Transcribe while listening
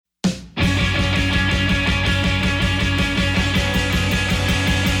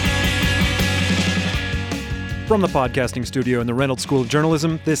From the podcasting studio in the Reynolds School of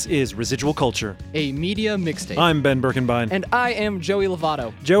Journalism, this is Residual Culture, a media mixtape. I'm Ben Birkenbein. And I am Joey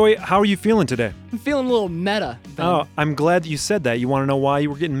Lovato. Joey, how are you feeling today? I'm feeling a little meta, Ben. Oh, I'm glad that you said that. You want to know why you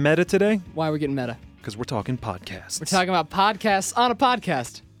were getting meta today? Why we're getting meta? Because we're talking podcasts. We're talking about podcasts on a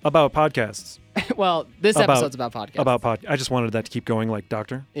podcast. About podcasts. Well, this episode's about podcasts. I just wanted that to keep going like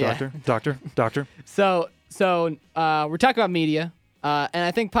doctor. Yeah. Doctor. So we're talking about media, and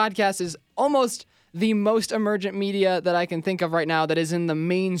I think podcast is almost the most emergent media that I can think of right now that is in the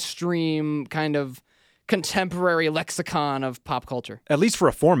mainstream kind of contemporary lexicon of pop culture. At least for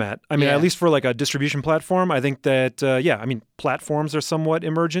a format. I mean, Yeah. at least for like a distribution platform, I think that, platforms are somewhat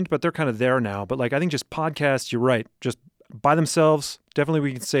emergent, but they're kind of there now. But like, I think just podcasts, you're right. Just by themselves, definitely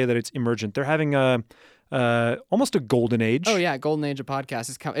we can say that it's emergent. They're having almost a golden age. Oh yeah, golden age of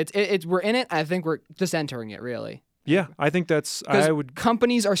podcasts. It's we're in it. I think we're just entering it, really. Yeah, I think that's,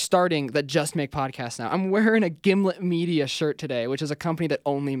 Companies are starting that just make podcasts now. I'm wearing a Gimlet Media shirt today, which is a company that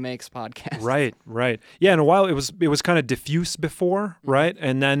only makes podcasts. Right. Yeah, in a while it was kind of diffuse before, right?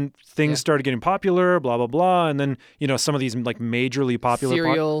 And then things started getting popular, blah, blah, blah. And then, some of these like majorly popular.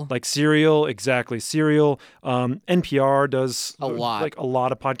 Serial. Like Serial, exactly. Serial. NPR does A lot. Like a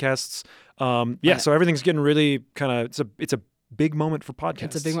lot of podcasts. So everything's getting really kind of, it's a big moment for podcasts.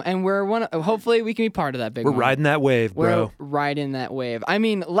 It's a big one. And hopefully we can be part of that big We're moment. riding that wave, bro. We're riding that wave. I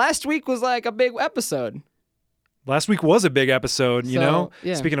mean, last week was like a big episode. Last week was a big episode, Yeah.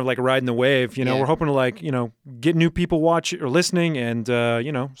 Speaking of like riding the wave, we're hoping to like, get new people watching or listening and,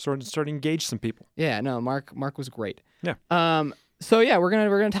 start to engage some people. Yeah, no, Mark was great. Yeah. We're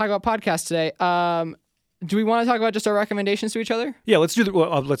gonna talk about podcasts today. Do we want to talk about just our recommendations to each other? Yeah, let's do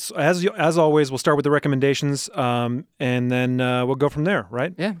let's as always, we'll start with the recommendations, and then we'll go from there,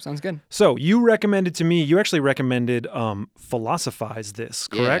 right? Yeah, sounds good. So you actually recommended Philosophize This,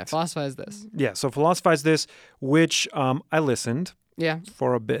 correct? Yeah, Philosophize This. Yeah, so Philosophize This, which I listened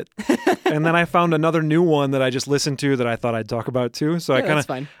for a bit. And then I found another new one that I just listened to that I thought I'd talk about too. So that's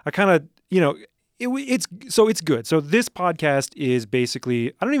fine. It's good. So this podcast is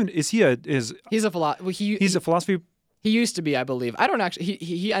basically, He's a philosophy. He used to be, I believe. I don't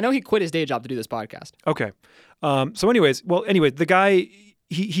actually. I know he quit his day job to do this podcast. Okay. The guy,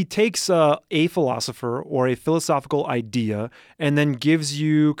 he takes a philosopher or a philosophical idea and then gives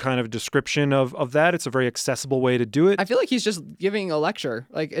you kind of a description of that. It's a very accessible way to do it. I feel like he's just giving a lecture.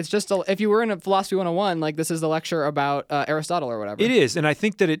 Like it's just if you were in a philosophy 101, like this is the lecture about Aristotle or whatever. It is, and I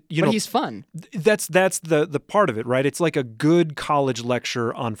think that but he's fun. That's the part of it, right? It's like a good college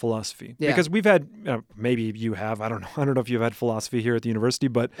lecture on philosophy. Yeah. Because we've had, maybe you have, I don't know if you've had philosophy here at the university,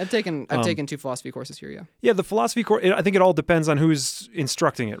 but I've taken 2 philosophy courses here. Yeah. Yeah, the philosophy course. I think it all depends on who's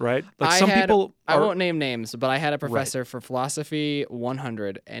instructing it, right? Like I won't name names, but I had a professor for philosophy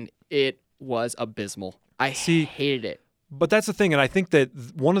 100, and it was abysmal. I hated it. But that's the thing, and I think that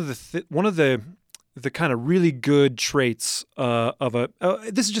one of the kind of really good traits of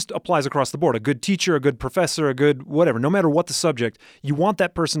this just applies across the board. A good teacher, a good professor, a good whatever. No matter what the subject, you want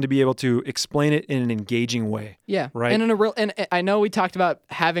that person to be able to explain it in an engaging way. Yeah, right. And I know we talked about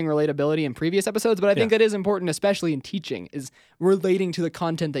having relatability in previous episodes, but I think that is important, especially in teaching, is relating to the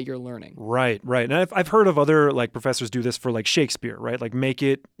content that you're learning. Right. And I've heard of other like professors do this for like Shakespeare, right? Like make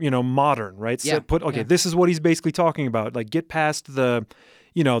it modern, right? So this is what he's basically talking about. Like get past the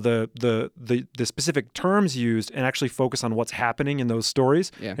specific terms used and actually focus on what's happening in those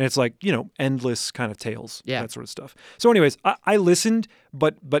stories. Yeah. And it's like, endless kind of tales, that sort of stuff. So anyways, I listened,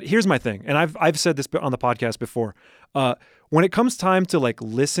 but here's my thing. And I've said this on the podcast before. When it comes time to like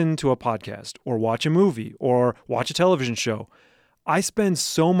listen to a podcast or watch a movie or watch a television show, I spend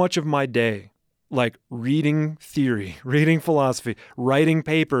so much of my day like reading theory, reading philosophy, writing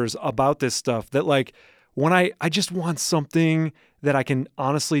papers about this stuff that like when I just want something that I can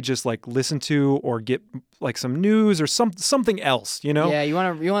honestly just like listen to or get like some news or something else, Yeah, you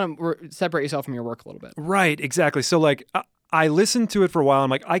want to separate yourself from your work a little bit. Right, exactly. So like I listened to it for a while.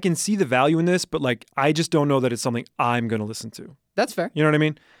 I'm like, I can see the value in this, but like I just don't know that it's something I'm going to listen to. That's fair. You know what I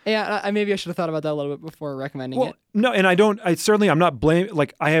mean? Yeah, maybe I should have thought about that a little bit before recommending it. No, and I'm not blaming,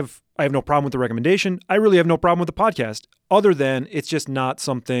 like I have no problem with the recommendation. I really have no problem with the podcast, other than it's just not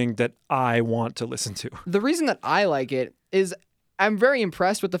something that I want to listen to. The reason that I like it is I'm very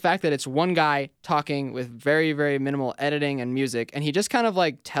impressed with the fact that it's one guy talking with very, very minimal editing and music, and he just kind of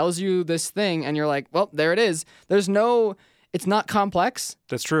like tells you this thing, and you're like, well, there it is. It's not complex.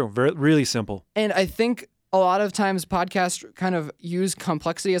 That's true. Very, really simple. And I think a lot of times podcasts kind of use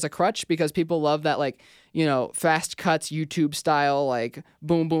complexity as a crutch because people love that, like, fast cuts, YouTube style, like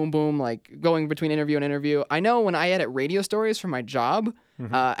boom, boom, boom, like going between interview and interview. I know when I edit radio stories for my job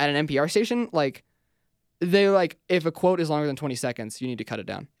at an NPR station, like they're like, if a quote is longer than 20 seconds, you need to cut it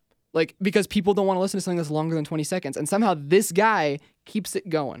down. Like, because people don't want to listen to something that's longer than 20 seconds. And somehow this guy keeps it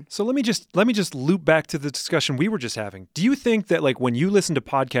going. So let me just loop back to the discussion we were just having. Do you think that like when you listen to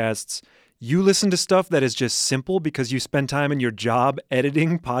podcasts, you listen to stuff that is just simple because you spend time in your job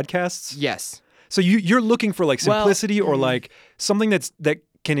editing podcasts? Yes. So you're looking for like simplicity or like something that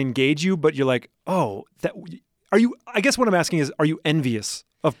can engage you, but you're like, oh, I guess what I'm asking is, are you envious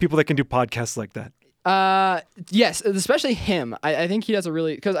of people that can do podcasts like that? Yes, especially him. I think he does a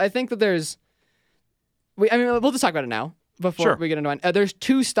really, because I think that we'll just talk about it now before we get into it. There's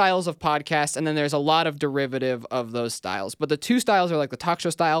two styles of podcasts, and then there's a lot of derivative of those styles. But the two styles are like the talk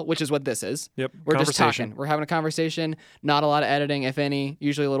show style, which is what this is. Yep. We're just talking. We're having a conversation, not a lot of editing, if any,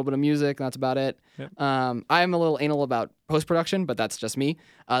 usually a little bit of music, and that's about it. Yep. I'm a little anal about post-production, but that's just me.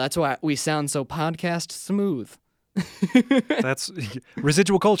 That's why we sound so podcast smooth. That's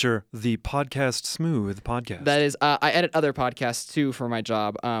Residual Culture, the podcast smooth podcast. That is, I edit other podcasts too for my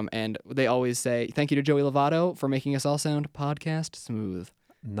job, and they always say thank you to Joey Lovato for making us all sound podcast smooth.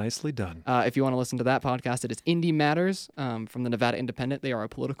 Nicely done. If you want to listen to that podcast, it is Indie Matters from the Nevada Independent. They are a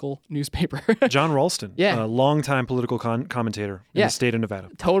political newspaper. John Ralston, a longtime political commentator in the state of Nevada.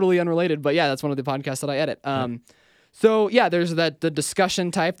 Totally unrelated, but yeah, that's one of the podcasts that I edit. So yeah, there's the discussion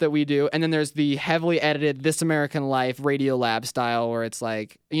type that we do, and then there's the heavily edited This American Life Radio Lab style, where it's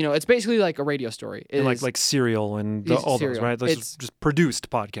like, it's basically like a radio story. Like Serial and all those, right? It's just produced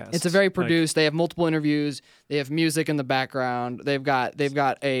podcasts. It's a very produced. They have multiple interviews. They have music in the background. They've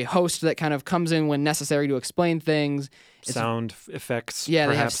got a host that kind of comes in when necessary to explain things. Sound effects. Yeah,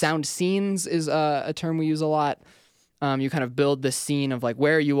 perhaps. They have sound scenes is a term we use a lot. You kind of build this scene of like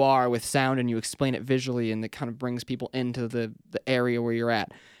where you are with sound, and you explain it visually, and it kind of brings people into the area where you're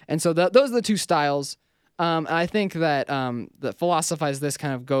at. And so those are the two styles. And I think that the Philosophize This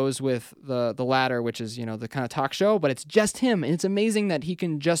kind of goes with the latter, which is, the kind of talk show, but it's just him. And it's amazing that he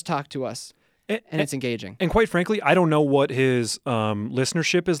can just talk to us, and it's engaging. And quite frankly, I don't know what his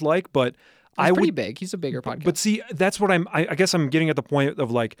listenership is like, but He's pretty big. He's a bigger podcast. But see, that's what I guess I'm getting at the point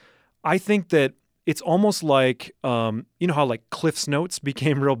of like, I think that it's almost like, how like Cliff's Notes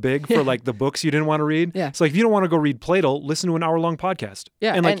became real big for like the books you didn't want to read. Yeah. So like if you don't want to go read Plato, listen to an hour-long podcast.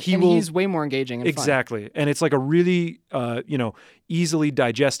 Yeah, and he's way more engaging and exactly. fun. And it's like a really, easily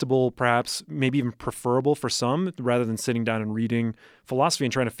digestible, perhaps maybe even preferable for some, rather than sitting down and reading philosophy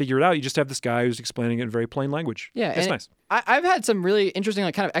and trying to figure it out. You just have this guy who's explaining it in very plain language. Yeah, it's nice. I've had some really interesting,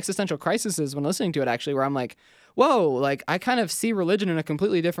 like kind of existential crises when listening to it, actually, where I'm like, whoa, like I kind of see religion in a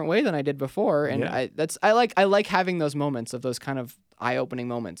completely different way than I did before, and I like having those moments of those kind of eye-opening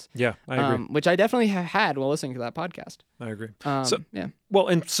moments. Yeah, I agree. Which I definitely have had while listening to that podcast. I agree. Yeah. Well,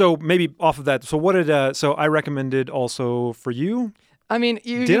 and so maybe off of that, so what did so I recommended also for you? I mean,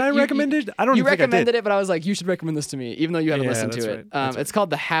 I recommend it? I don't you think recommended I did. it, but I was like, you should recommend this to me, even though you haven't listened to it. Right. It's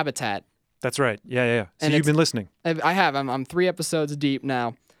called The Habitat. That's right. Yeah. So and you've been listening. I have. I'm 3 episodes deep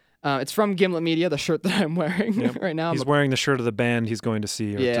now. It's from Gimlet Media, the shirt that I'm wearing right now. He's wearing the shirt of the band he's going to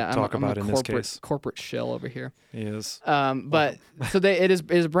see or to talk about in this case. Corporate shill over here. He is. But so it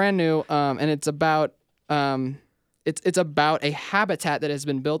is brand new, and it's about it's about a habitat that has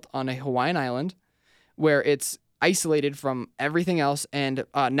been built on a Hawaiian island, where it's isolated from everything else, and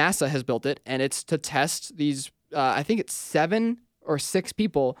NASA has built it, and it's to test these. I think it's 7 or 6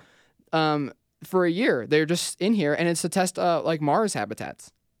 people, for a year. They're just in here, and it's to test like Mars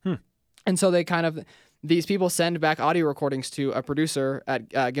habitats. And so these people send back audio recordings to a producer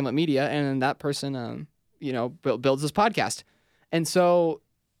at Gimlet Media, and that person, builds this podcast. And so,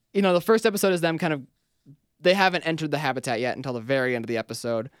 the first episode is them they haven't entered the habitat yet until the very end of the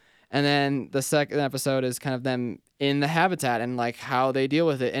episode. And then the second episode is kind of them in the habitat and like how they deal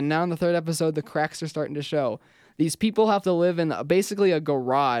with it. And now in the third episode, the cracks are starting to show. These people have to live in basically a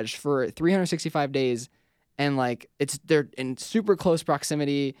garage for 365 days. And like they're in super close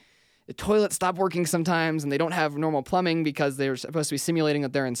proximity. The toilets stop working sometimes, and they don't have normal plumbing because they're supposed to be simulating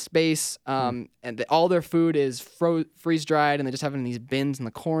that they're in space. And all their food is freeze dried, and they just have it in these bins in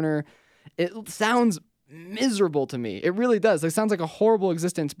the corner. It sounds miserable to me. It really does. It sounds like a horrible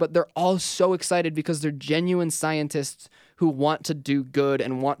existence, but they're all so excited because they're genuine scientists who want to do good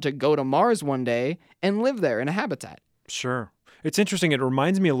and want to go to Mars one day and live there in a habitat. Sure. It's interesting. It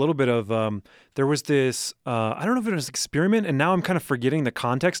reminds me a little bit of there was this, I don't know if it was an experiment, and now I'm kind of forgetting the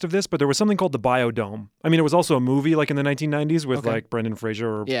context of this, but there was something called the Biodome. I mean, it was also a movie like in the 1990s with like Brendan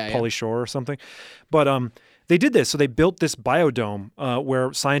Fraser or Pauly Shore or something. But they did this. So they built this biodome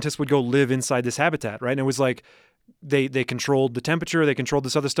where scientists would go live inside this habitat, right? And it was like they controlled the temperature, they controlled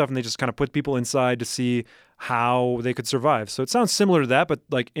this other stuff, and they just kind of put people inside to see how they could survive. So it sounds similar to that, but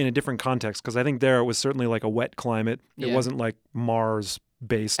like in a different context, because I think there it was certainly like a wet climate. It wasn't like Mars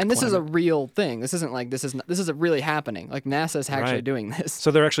based. And this climate. is a real thing. This isn't like this isn't really happening. Like NASA's actually doing this.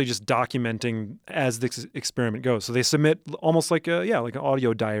 So they're actually just documenting as this experiment goes. So they submit almost like like an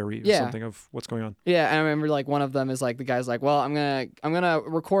audio diary or something of what's going on. Yeah, and I remember like one of them is like the guy's like, "Well, I'm gonna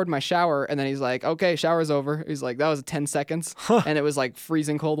record my shower," and then he's like, "Okay, shower's over." He's like, "That was 10 seconds," and it was like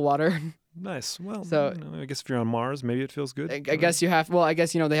freezing cold water. Nice. Well, so I guess if you're on Mars, maybe it feels good. I guess you have. Well, I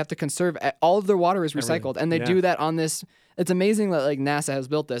guess they have to conserve. All of their water is recycled, and they do that on this. It's amazing that like NASA has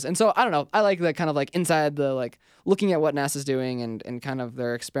built this, and so I don't know. I like that kind of like inside the like looking at what NASA's doing and kind of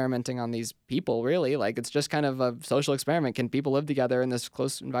they're experimenting on these people. Really, like it's just kind of a social experiment. Can people live together in this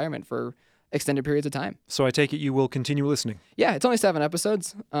close environment for extended periods of time? So I take it you will continue listening. Yeah, it's only 7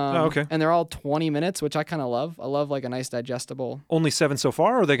 episodes. Okay. And they're all 20 minutes, which I kind of love. I love like a nice digestible. Only 7 so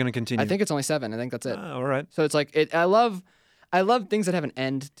far, or are they going to continue? I think it's only 7. I think that's it. All right. So it's like I love things that have an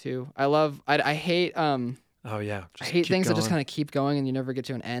end too. I hate Oh yeah. I hate things that just kind of keep going and you never get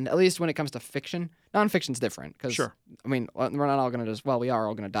to an end. At least when it comes to fiction. Nonfiction's different because I mean we're not all gonna we are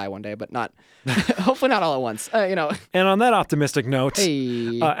all gonna die one day, but not hopefully not all at once. And on that optimistic note,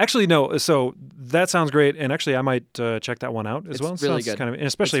 actually no. So that sounds great, and actually I might check that one out as well. It's really good, kind of, and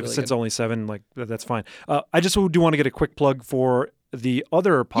especially if it's only 7. Like that's fine. I just do want to get a quick plug for the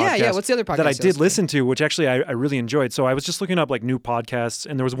other podcast. Yeah. What's the other podcast that I did listen to, which actually I really enjoyed. So I was just looking up like new podcasts,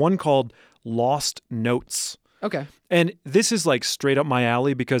 and there was one called Lost Notes. Okay. And this is like straight up my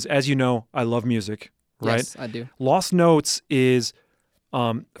alley because, as you know, I love music, right? Yes, I do. Lost Notes is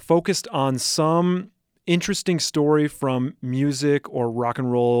focused on some interesting story from music or rock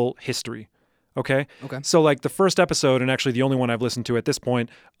and roll history. Okay? So like the first episode, and actually the only one I've listened to at this point,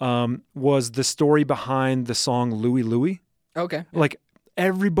 was the story behind the song Louie Louie. Okay. Like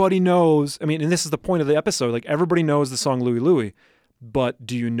everybody knows, I mean, and this is the point of the episode, like everybody knows the song Louie Louie. But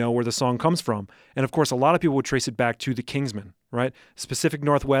do you know where the song comes from? And of course, a lot of people would trace it back to the Kingsmen, right? Pacific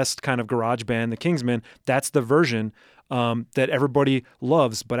Northwest kind of garage band, the Kingsmen. That's the version that everybody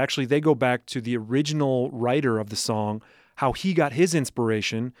loves. But actually, they go back to the original writer of the song, how he got his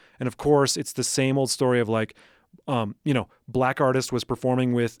inspiration. And of course, it's the same old story of like, black artist was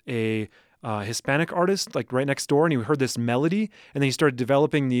performing with a Hispanic artist like right next door, and he heard this melody, and then he started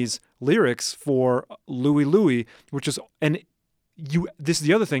developing these lyrics for Louie Louie, which is this is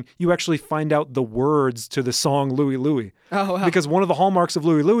the other thing. You actually find out the words to the song Louie Louie. Oh, wow. Because one of the hallmarks of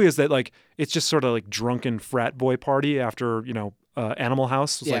Louie Louie is that like it's just sort of like drunken frat boy party after, Animal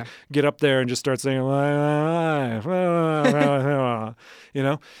House. It's like get up there and just start singing,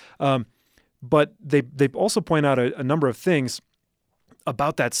 but they also point out a number of things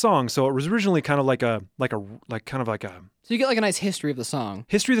about that song. So it was originally kind of like a So you get like a nice history of the song.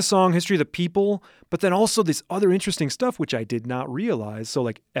 History of the song, history of the people, but then also this other interesting stuff which I did not realize. So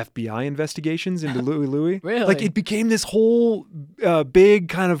like FBI investigations into Louie Louie. Really? Like it became this whole big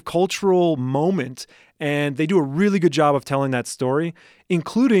kind of cultural moment, and they do a really good job of telling that story,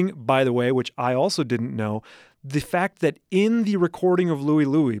 including, by the way, which I also didn't know, the fact that in the recording of Louie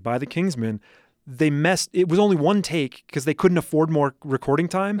Louie by the Kingsmen, it was only one take because they couldn't afford more recording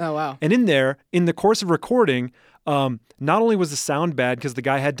time. Oh, wow. And in the course of recording, not only was the sound bad because the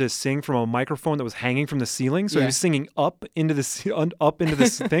guy had to sing from a microphone that was hanging from the ceiling, so he was singing up into this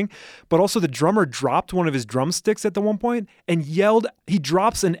thing, but also the drummer dropped one of his drumsticks at the one point and yelled, he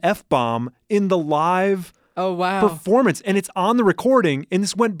drops an F-bomb in the live performance, and it's on the recording, and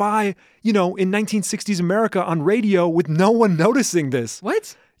this went by, in 1960s America on radio with no one noticing this.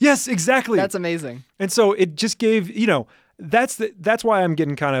 What? Yes, exactly. That's amazing. And so it just gave, that's why I'm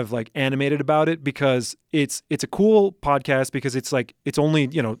getting kind of like animated about it, because it's a cool podcast because it's like it's only,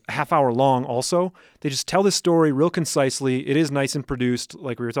 half hour long also. They just tell the story real concisely. It is nice and produced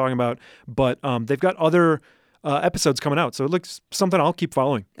like we were talking about, but they've got other episodes coming out. So it looks something I'll keep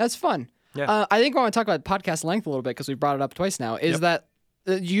following. That's fun. Yeah. I think I want to talk about podcast length a little bit because we brought it up twice now, is that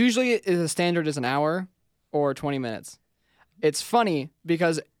usually the standard is an hour or 20 minutes. It's funny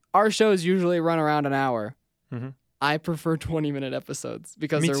because our shows usually run around an hour. Mm-hmm. I prefer 20-minute episodes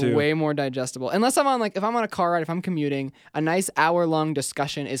because they're way more digestible. Unless I'm on if I'm on a car ride, if I'm commuting, a nice hour-long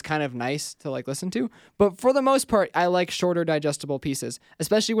discussion is kind of nice to listen to. But for the most part, I like shorter, digestible pieces,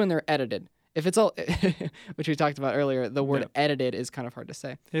 especially when they're edited. If it's all, which we talked about earlier, the word edited is kind of hard to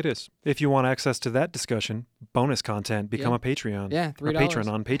say. It is. If you want access to that discussion, bonus content, become a Patreon. Yeah, $3. A patron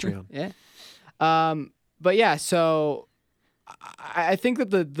on Patreon. Yeah. But yeah, so I think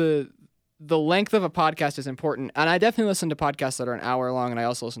that the length of a podcast is important, and I definitely listen to podcasts that are an hour long, and I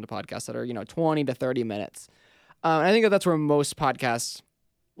also listen to podcasts that are 20 to 30 minutes. And I think that's where most podcasts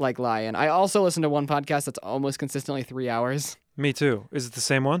like lie in. I also listen to one podcast that's almost consistently 3 hours. Me too. Is it the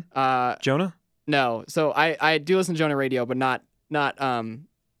same one? Jonah? No. So I do listen to Jonah Radio, but not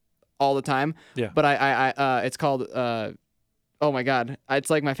all the time. Yeah. But I it's called oh my God, it's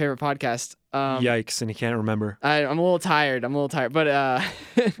like my favorite podcast. Yikes, and he can't remember. I'm a little tired. But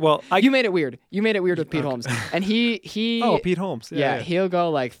well, you made it weird. You made it weird with Pete Holmes, and he. Oh, Pete Holmes. Yeah, he'll go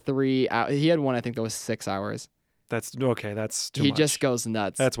like 3 hours. He had one I think that was 6 hours. That's okay. That's too much. He just goes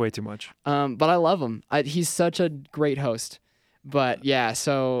nuts. That's way too much. But I love him. He's such a great host. But yeah,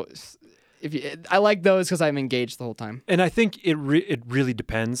 so I like those because I'm engaged the whole time. And I think it really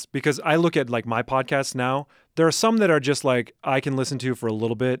depends, because I look at like my podcasts now. There are some that are just like I can listen to for a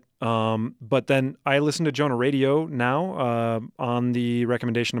little bit, but then I listen to Jonah Radio now on the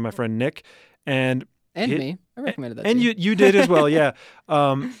recommendation of my friend Nick, and me. I recommended that. And to you. you did as well, yeah.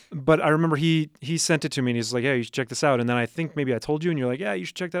 But I remember he sent it to me and he's like, "Yeah, you should check this out." And then I think maybe I told you, and you're like, "Yeah, you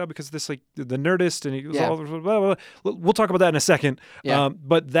should check that out because this like the Nerdist," and he was all blah, blah, blah. We'll talk about that in a second. Yeah.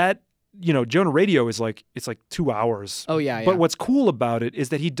 But that, Jonah Radio is like, it's like 2 hours. Oh yeah. But what's cool about it is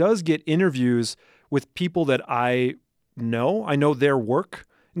that he does get interviews with people that I know. I know their work.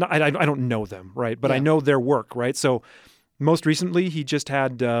 No, I don't know them, right? But I know their work, right? So most recently, he just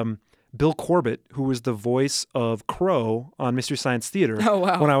had Bill Corbett, who was the voice of Crow on Mystery Science Theater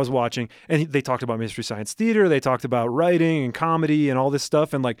when I was watching. And they talked about Mystery Science Theater. They talked about writing and comedy and all this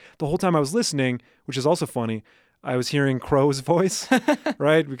stuff. And like the whole time I was listening, which is also funny, I was hearing Crow's voice,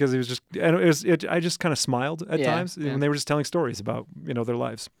 right? Because it was just, and I just kind of smiled at times when they were just telling stories about, their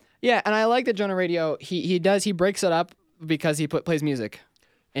lives. Yeah, and I like that Jonah Radio, he breaks it up because he plays music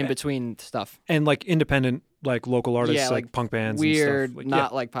in between stuff. And like independent, like local artists, like punk bands weird, and stuff.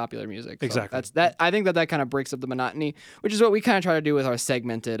 Not like popular music. So exactly. That's that. I think that kind of breaks up the monotony, which is what we kind of try to do with our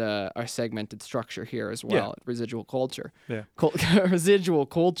segmented structure here as well. Residual culture. Yeah. Residual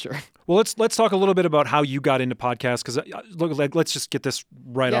culture. Well, let's talk a little bit about how you got into podcasts, because let's just get this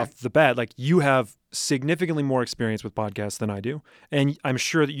right off the bat. Like, you have significantly more experience with podcasts than I do, and I'm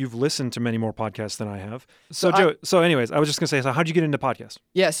sure that you've listened to many more podcasts than I have. So Joe, anyways, I was just gonna say, so how'd you get into podcasts?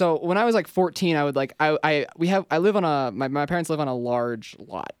 Yeah, so when I was like 14, I would like my parents live on a large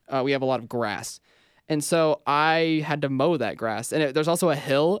lot. We have a lot of grass. And so I had to mow that grass. And there's also a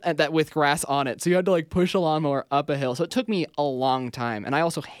hill that with grass on it. So you had to like push a lawnmower up a hill. So it took me a long time. And I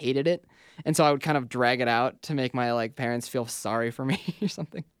also hated it. And so I would kind of drag it out to make my like parents feel sorry for me or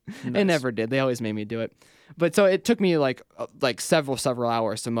something. Nice. They never did. They always made me do it. But so it took me like several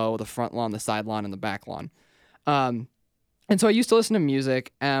hours to mow the front lawn, the side lawn, and the back lawn. And so I used to listen to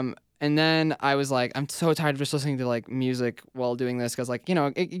music. And then I was like, I'm so tired of just listening to like music while doing this, because like,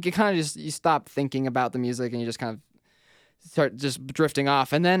 it kind of just, you stop thinking about the music and you just kind of start just drifting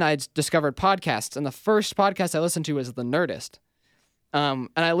off. And then I discovered podcasts, and the first podcast I listened to was The Nerdist. And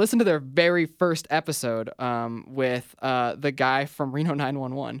I listened to their very first episode with the guy from Reno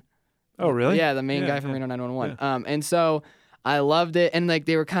 911. Oh, really? Yeah, the main guy from Reno 911. Yeah. And so I loved it, and like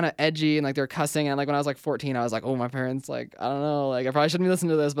they were kind of edgy and like they were cussing, and like when I was like 14, I was like, oh, my parents, like, I don't know, like I probably shouldn't be listening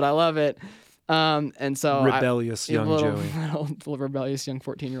to this, but I love it. And so rebellious young Joey, little rebellious young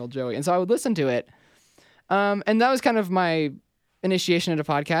 14-year-old Joey, and so I would listen to it, and that was kind of my initiation into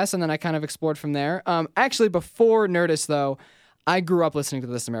podcasts, and then I kind of explored from there. Actually, before Nerdist though, I grew up listening to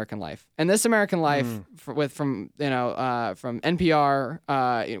This American Life, and This American Life from NPR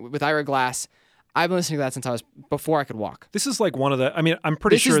with Ira Glass. I've been listening to that since I was before I could walk. This is like one of the, I mean, I'm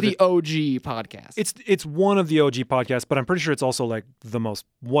pretty sure this is the OG podcast. It's one of the OG podcasts, but I'm pretty sure it's also like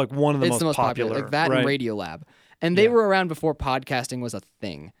one of the most popular. Like that and Radiolab. And they were around before podcasting was a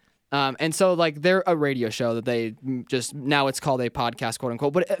thing. And so like they're a radio show that they just, now it's called a podcast, quote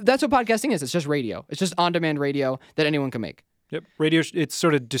unquote. But that's what podcasting is. It's just radio. It's just on-demand radio that anyone can make. Yep. Radio, it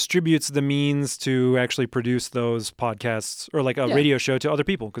sort of distributes the means to actually produce those podcasts or like a radio show to other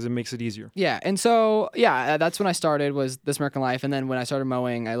people because it makes it easier. Yeah. And so, that's when I started, was This American Life. And then when I started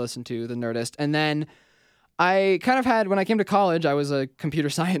mowing, I listened to The Nerdist. And then I kind of had, when I came to college, I was a computer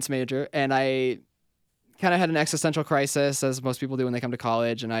science major, and I kind of had an existential crisis, as most people do when they come to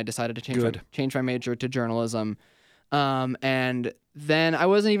college. And I decided to change my major to journalism. And then I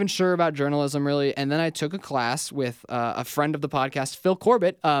wasn't even sure about journalism really. And then I took a class with a friend of the podcast, Phil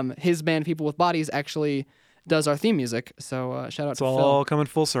Corbett. His band People with Bodies actually does our theme music. So shout out to Phil. It's all coming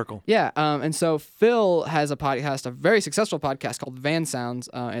full circle. Yeah. And so Phil has a podcast, a very successful podcast called Van Sounds.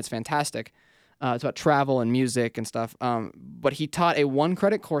 It's fantastic. It's about travel and music and stuff. But he taught a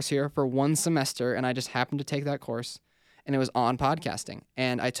 1-credit course here for 1 semester, and I just happened to take that course. And it was on podcasting.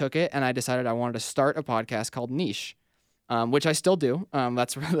 And I took it, and I decided I wanted to start a podcast called Niche. Which I still do.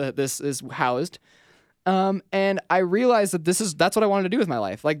 That's where this is housed. And I realized that that's what I wanted to do with my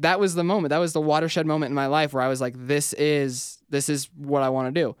life. Like that was the moment. That was the watershed moment in my life where I was like, this is what I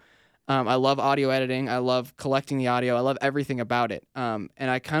want to do. I love audio editing. I love collecting the audio. I love everything about it. And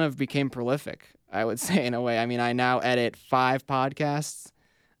I kind of became prolific, I would say, in a way. I mean, I now edit 5 podcasts.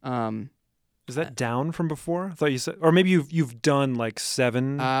 Is that down from before? I thought you said, or maybe you've done like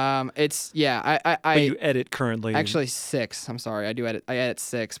 7. But you edit currently. Actually 6. I'm sorry, I edit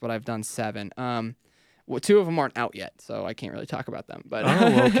 6, but I've done 7. Well, 2 of them aren't out yet, so I can't really talk about them. But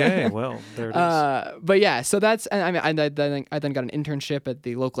okay, well there it is. But yeah, so that's, and I mean, I then got an internship at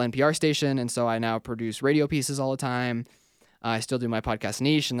the local NPR station, and so I now produce radio pieces all the time. I still do my podcast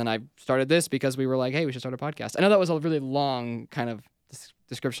niche, and then I started this because we were like, hey, we should start a podcast. I know that was a really long kind of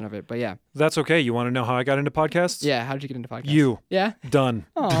description of it, but yeah. That's okay. You want to know how I got into podcasts? Yeah, how did you get into podcasts? You. Yeah? Done.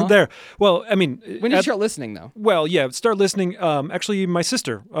 There. Well, I mean... When did you start listening, though? Well, yeah, start listening. Actually, my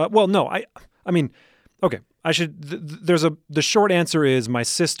sister. I mean, okay. I should... The short answer is my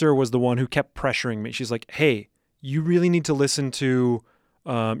sister was the one who kept pressuring me. She's like, hey, you really need to listen to,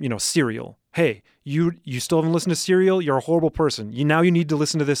 Serial. Hey, you still haven't listened to Serial? You're a horrible person. You need to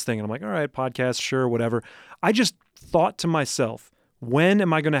listen to this thing. And I'm like, all right, podcast, sure, whatever. I just thought to myself, when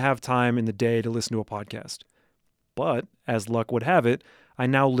am I going to have time in the day to listen to a podcast? But as luck would have it, I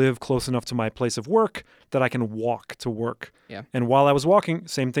now live close enough to my place of work that I can walk to work. Yeah. And while I was walking,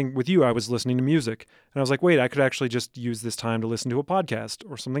 same thing with you, I was listening to music. And I was like, wait, I could actually just use this time to listen to a podcast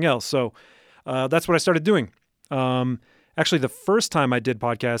or something else. So that's what I started doing. Actually, the first time I did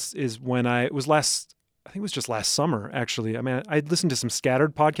podcasts is when I think it was just last summer, actually. I mean, I'd listened to some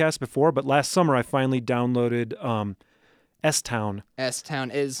scattered podcasts before, but last summer I finally downloaded S-Town. S-Town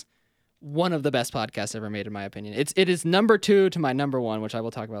is one of the best podcasts ever made, in my opinion. It is number 2 to my number 1, which I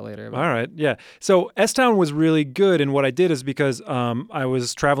will talk about later. All right, yeah. So S-Town was really good, and what I did is because I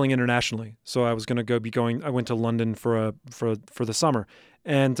was traveling internationally, so I was going to I went to London for the summer,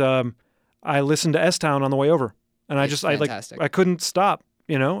 and I listened to S-Town on the way over, and I couldn't stop.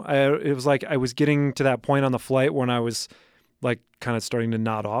 It was like I was getting to that point on the flight when I was like kind of starting to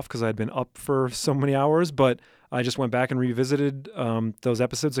nod off because I had been up for so many hours, but I just went back and revisited those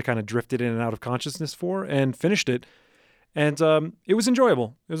episodes I kind of drifted in and out of consciousness for and finished it. And it was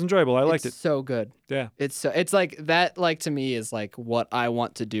enjoyable. I liked it. It's so good. Yeah. It's like that, like to me is like what I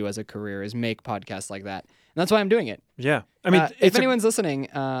want to do as a career is make podcasts like that. And that's why I'm doing it. Yeah. I mean, if anyone's listening,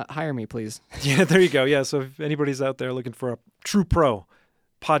 hire me, please. Yeah, there you go. Yeah. So if anybody's out there looking for a true pro,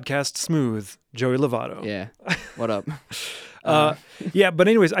 podcast smooth, Joey Lovato. Yeah. What up? Yeah. But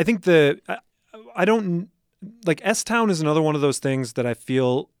anyways, I think S-Town is another one of those things that I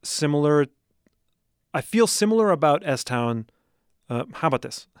feel similar about S-Town. How about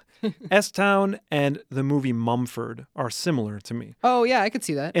this? S-Town and the movie Mumford are similar to me. Oh, yeah, I could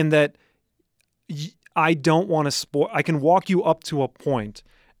see that. In that I don't want to spoil. I can walk you up to a point,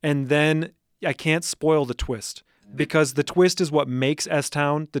 and then I can't spoil the twist. Because the twist is what makes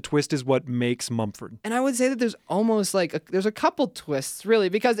S-Town. The twist is what makes Mumford. And I would say that there's almost there's a couple twists, really,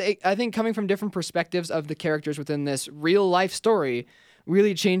 because I think coming from different perspectives of the characters within this real life story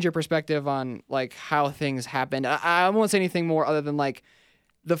really change your perspective on like how things happened. I won't say anything more other than like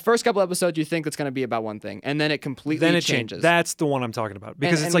the first couple episodes you think it's going to be about one thing, and then it completely changes. That's the one I'm talking about.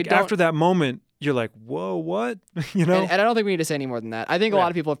 Because it's like after that moment, you're like, whoa, what? And I don't think we need to say any more than that. I think a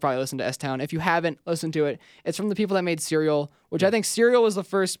lot of people have probably listened to S-Town. If you haven't listened to it, it's from the people that made Serial, which I think Serial was the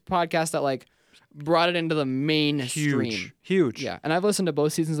first podcast that like brought it into the mainstream. Huge. Yeah, and I've listened to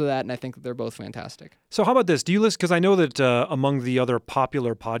both seasons of that, and I think that they're both fantastic. So how about this? Do you listen? Because I know that among the other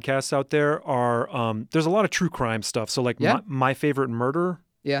popular podcasts out there are there's a lot of true crime stuff. So like My Favorite Murder.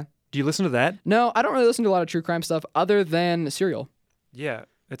 Yeah. Do you listen to that? No, I don't really listen to a lot of true crime stuff other than Serial. Yeah,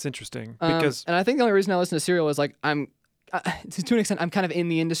 it's interesting because and I think the only reason I listen to Serial is like I'm to an extent I'm kind of in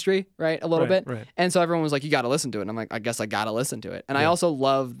the industry, right, a little bit, right. And so everyone was like, you got to listen to it, and I'm like, I guess I got to listen to it. And I also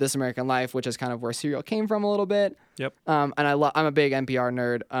love This American Life, which is kind of where Serial came from a little bit. Yep. And I'm a big NPR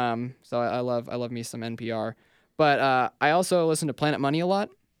nerd. So I love me some NPR, but I also listen to Planet Money a lot.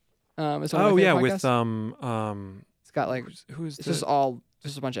 It's one of my favorite podcasts. With it's got like who's it's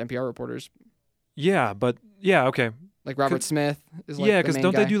just a bunch of NPR reporters. Yeah, but yeah, okay. Like Robert Smith is like because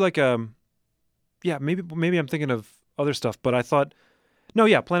don't they do like maybe I'm thinking of other stuff, but I thought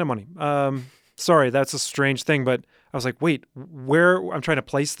Planet Money. Sorry, that's a strange thing, but I was like, wait, where I'm trying to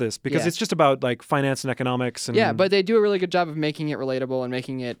place this because it's just about like finance and economics and yeah, but they do a really good job of making it relatable and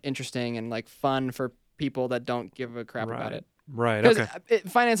making it interesting and like fun for people that don't give a crap about it. Right. Okay.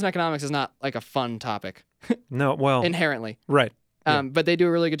 Finance and economics is not like a fun topic. No, well, inherently. Right. But they do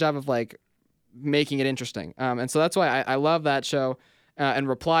a really good job of like making it interesting. And so that's why I love that show. And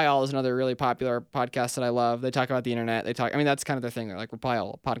Reply All is another really popular podcast that I love. They talk about the internet. That's kind of their thing. They're like Reply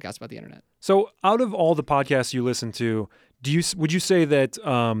All, podcast about the internet. So out of all the podcasts you listen to, would you say that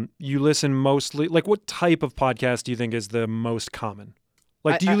you listen mostly, like what type of podcast do you think is the most common?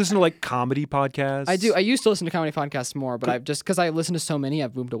 Like, do you listen to like comedy podcasts? I do. I used to listen to comedy podcasts more, but I've just, because I listen to so many,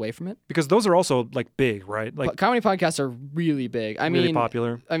 I've moved away from it. Because those are also like big, right? Like comedy podcasts are really big. Really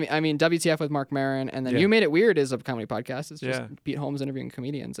popular. I mean, WTF with Mark Maron, and then You Made It Weird is a comedy podcast. It's just Pete Holmes interviewing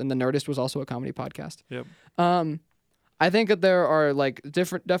comedians, and The Nerdist was also a comedy podcast. Yep. I think that there are like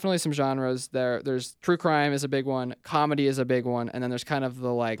definitely some genres. There's true crime is a big one, comedy is a big one, and then there's kind of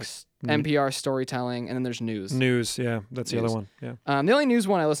the like NPR storytelling, and then there's news. News, yeah, that's the other one. Yeah. The only news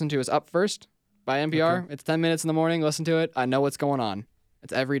one I listen to is Up First by NPR. Okay. It's 10 minutes in the morning. Listen to it. I know what's going on.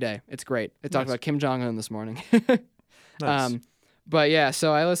 It's every day. It's great. They talked about Kim Jong-un this morning. Nice. But yeah,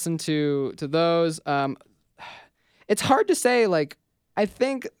 so I listen to those. It's hard to say. Like, I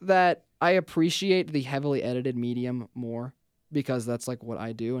think that I appreciate the heavily edited medium more because that's like what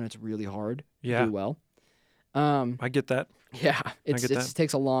I do, and it's really hard to do well. I get that. Yeah, it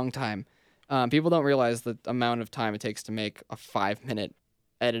takes a long time. People don't realize the amount of time it takes to make a 5-minute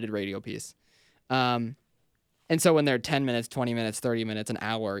edited radio piece. And so when they're 10 minutes, 20 minutes, 30 minutes, an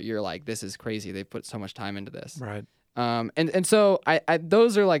hour, you're like, this is crazy. They put so much time into this. Right. And so I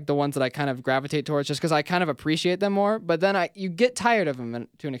those are like the ones that I kind of gravitate towards just because I kind of appreciate them more. But then you get tired of them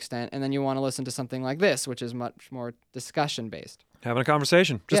to an extent, and then you want to listen to something like this, which is much more discussion based. Having a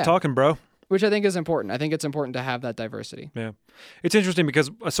conversation, just talking, bro. Which I think is important. I think it's important to have that diversity. Yeah. It's interesting because,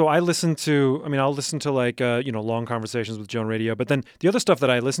 so I'll listen to like, long conversations with Joan Radio, but then the other stuff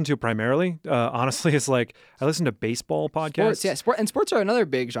that I listen to primarily, honestly, is like, I listen to baseball podcasts. Sports are another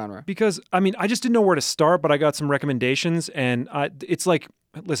big genre. Because, I just didn't know where to start, but I got some recommendations, and it's like,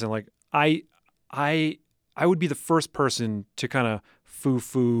 listen, like, I would be the first person to kind of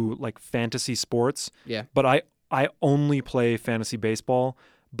foo-foo, like, fantasy sports. Yeah. But I only play fantasy baseball.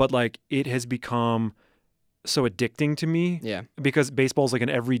 But like it has become so addicting to me, because baseball's like an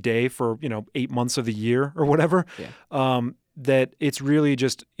everyday for 8 months of the year or whatever. That it's really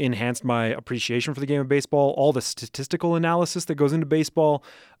just enhanced my appreciation for the game of baseball. All the statistical analysis that goes into baseball,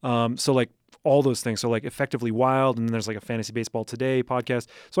 so like all those things. So like Effectively Wild, and then there's like a Fantasy Baseball Today podcast.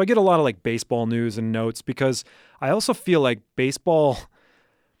 So I get a lot of like baseball news and notes because I also feel like baseball,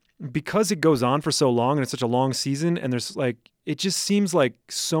 because it goes on for so long and it's such a long season, and there's like, it just seems like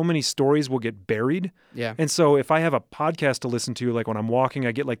so many stories will get buried. Yeah. And so if I have a podcast to listen to, like when I'm walking,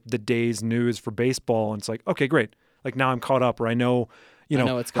 I get like the day's news for baseball, and it's like, okay, great. Like now I'm caught up, or I know,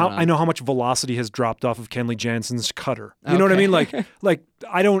 I know how much velocity has dropped off of Kenley Jansen's cutter. You know what I mean? Like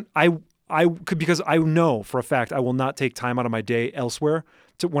I could, because I know for a fact I will not take time out of my day elsewhere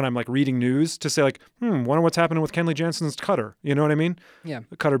to, when I'm like reading news, to say like, wonder what's happening with Kenley Jansen's cutter. You know what I mean? Yeah.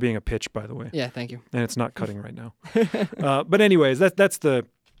 The cutter being a pitch, by the way. Yeah, thank you. And it's not cutting right now. But anyways, that's the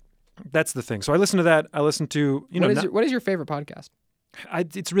thing. So I listen to that. I listen to, what is your favorite podcast?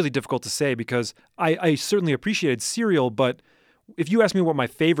 It's really difficult to say because I certainly appreciated Serial, but if you ask me what my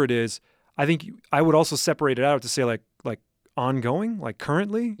favorite is, I think I would also separate it out to say like ongoing, like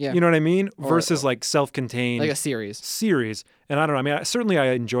currently, you know what I mean? Versus like self-contained. Like a series. And I don't know, I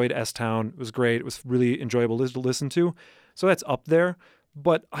enjoyed S-Town. It was great. It was really enjoyable to listen to. So that's up there.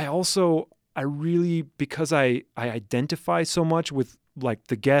 But I really, because I identify so much with like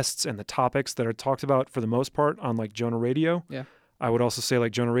the guests and the topics that are talked about for the most part on like Jonah Radio. Yeah. I would also say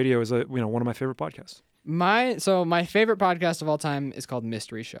like Jonah Radio is one of my favorite podcasts. My favorite podcast of all time is called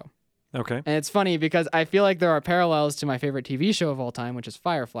Mystery Show. Okay. And it's funny because I feel like there are parallels to my favorite TV show of all time, which is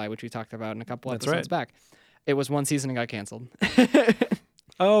Firefly, which we talked about in a couple episodes back. It was one season and got canceled.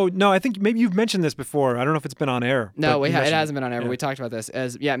 Oh, no, I think maybe you've mentioned this before. I don't know if it's been on air. No, it hasn't been on air, but we talked about this.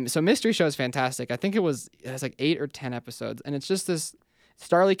 So Mystery Show is fantastic. I think it has like 8 or 10 episodes, and it's just this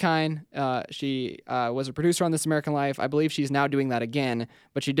Starlee Kine. She was a producer on This American Life. I believe she's now doing that again,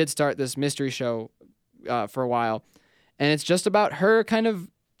 but she did start this mystery show for a while. And it's just about her kind of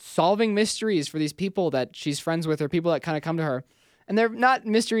solving mysteries for these people that she's friends with, or people that kind of come to her. And they're not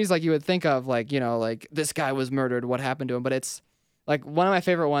mysteries like you would think of, like, like this guy was murdered, what happened to him? But it's like one of my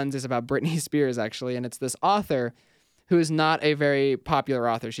favorite ones is about Britney Spears, actually. And it's this author who is not a very popular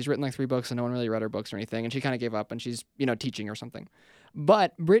author. She's written like 3 books and no one really read her books or anything. And she kind of gave up and she's, teaching or something.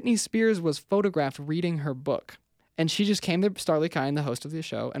 But Britney Spears was photographed reading her book. And she just came to Starlee Kine, the host of the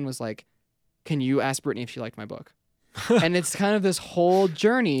show, and was like, can you ask Britney if she liked my book? And it's kind of this whole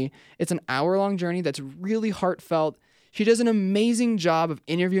journey. It's an hour-long journey that's really heartfelt. She does an amazing job of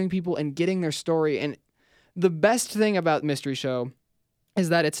interviewing people and getting their story. And the best thing about Mystery Show is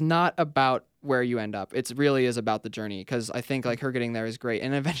that it's not about where you end up. It really is about the journey, because I think like her getting there is great.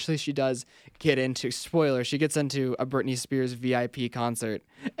 And eventually she does get into, spoiler, she gets into a Britney Spears VIP concert,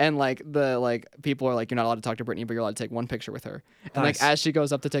 and like people are like, you're not allowed to talk to Britney, but you're allowed to take one picture with her. And like as she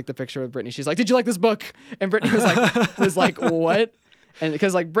goes up to take the picture with Britney, she's like, "Did you like this book?" And Britney was like, "What?" And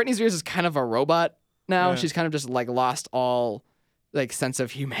because like Britney Spears is kind of a robot now. She's kind of just like lost all like sense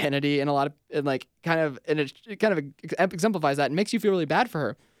of humanity and it kind of exemplifies that and makes you feel really bad for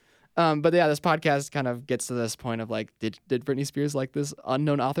her. But yeah, this podcast kind of gets to this point of like, did Britney Spears like this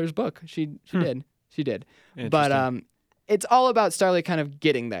unknown author's book? She did. But it's all about Starlee kind of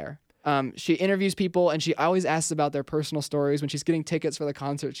getting there. She interviews people and she always asks about their personal stories. When she's getting tickets for the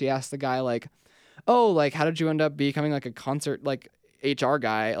concert, she asks the guy like, "Oh, like how did you end up becoming like a concert like HR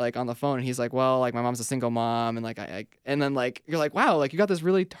guy like on the phone?" And he's like, "Well, like my mom's a single mom," and like and then like you're like, wow, like you got this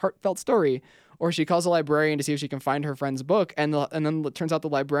really heartfelt story. Or she calls a librarian to see if she can find her friend's book, and then it turns out the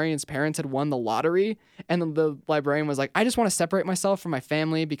librarian's parents had won the lottery, and then the librarian was like, "I just want to separate myself from my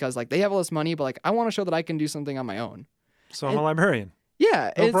family because like they have all this money, but like I want to show that I can do something on my own." So I'm a librarian.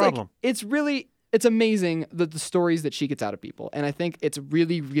 Yeah, no it's problem. Like, it's amazing the stories that she gets out of people. And I think it's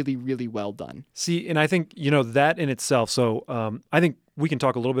really, really, really well done. See, and I think, that in itself. So I think we can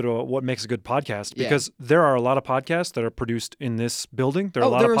talk a little bit about what makes a good podcast, because there are a lot of podcasts that are produced in this building. There are a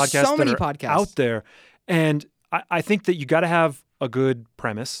lot of podcasts so many podcasts out there. And I think that you got to have a good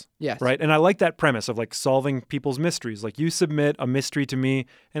premise. Yes. Right. And I like that premise of like solving people's mysteries. Like you submit a mystery to me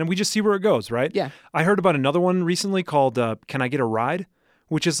and we just see where it goes. Right. Yeah. I heard about another one recently called Can I Get a Ride?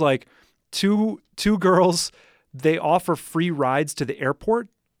 Which is like two girls, they offer free rides to the airport.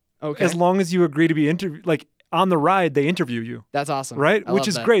 Okay. As long as you agree to be interviewed. Like on the ride, they interview you. That's awesome. Right? Which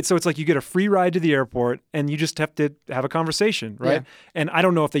is great. So it's like you get a free ride to the airport and you just have to have a conversation, right? Yeah. And I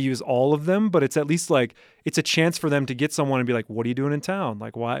don't know if they use all of them, but it's at least like it's a chance for them to get someone and be like, "What are you doing in town?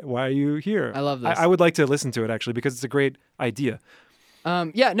 Like, why are you here?" I love this. I would like to listen to it actually, because it's a great idea.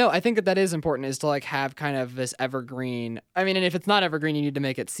 I think that is important, is to like have kind of this evergreen. I mean, and if it's not evergreen, you need to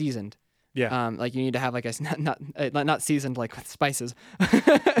make it seasoned. Yeah. Like you need to have like not seasoned like with spices,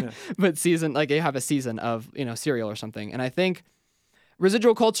 but seasoned like you have a season of cereal or something. And I think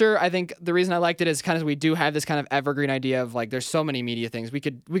residual culture. I think the reason I liked it is kind of we do have this kind of evergreen idea of like there's so many media things we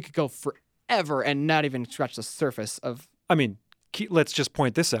could go forever and not even scratch the surface of. I mean, let's just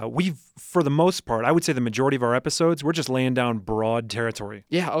point this out. We've, for the most part, I would say the majority of our episodes, we're just laying down broad territory.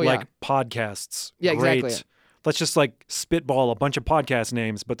 Yeah. Oh, like podcasts. Yeah, great. Exactly. Let's just like spitball a bunch of podcast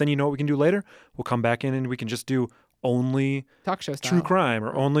names, but then you know what we can do later? We'll come back in and we can just do only talk show style. True crime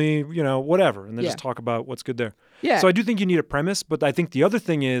or only, whatever, and then just talk about what's good there. Yeah. So I do think you need a premise, but I think the other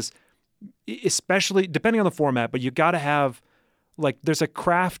thing is, especially depending on the format, but you got to have like there's a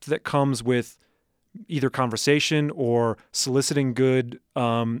craft that comes with either conversation or soliciting good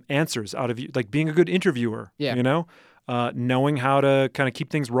answers out of you, like being a good interviewer, knowing how to kind of keep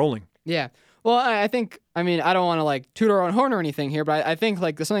things rolling. Yeah. Well, I think, I don't want to like toot our own horn or anything here, but I think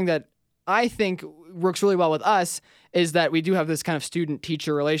like something that I think works really well with us is that we do have this kind of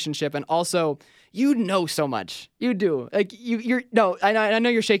student-teacher relationship, and also you know so much. You do. Like I know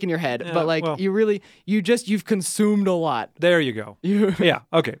you're shaking your head, but like you've consumed a lot. There you go. Yeah.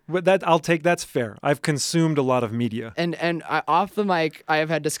 Okay. But that's fair. I've consumed a lot of media. And off the mic, I have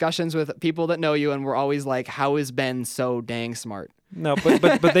had discussions with people that know you, and we're always like, how is Ben so dang smart? No,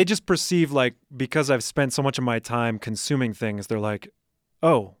 but they just perceive like, because I've spent so much of my time consuming things, they're like,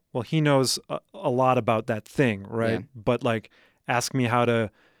 oh, well, he knows a lot about that thing, right? Yeah. But like, ask me how to,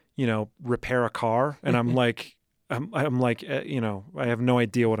 repair a car, and I'm like, I'm like, I have no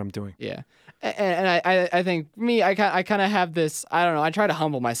idea what I'm doing. Yeah, and I think I kind of have this. I don't know. I try to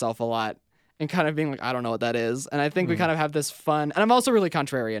humble myself a lot and kind of being like, I don't know what that is, and I think we kind of have this fun. And I'm also really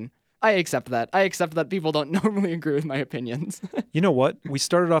contrarian. I accept that. I accept that people don't normally agree with my opinions. You know what? We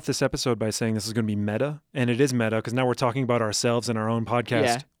started off this episode by saying this is going to be meta, and it is meta because now we're talking about ourselves and our own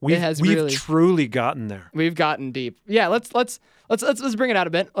podcast. Yeah, we've truly gotten there. We've gotten deep. Yeah, let's bring it out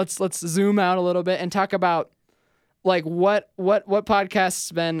a bit. Let's zoom out a little bit and talk about like what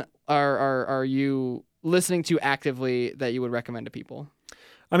podcasts, Ben, are you listening to actively that you would recommend to people?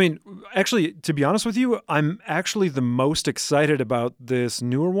 I mean, actually, to be honest with you, I'm actually the most excited about this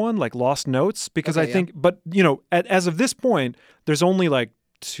newer one, like Lost Notes, because I think, but as of this point, there's only like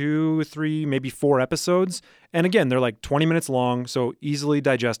 2, 3, maybe 4 episodes. And again, they're like 20 minutes long, so easily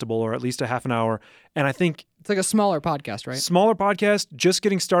digestible, or at least a half an hour. And I think it's like a smaller podcast, right? Smaller podcast, just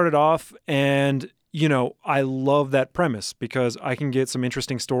getting started off. And, I love that premise because I can get some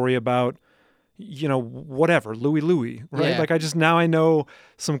interesting story about, whatever, Louis, right? Yeah. Like now I know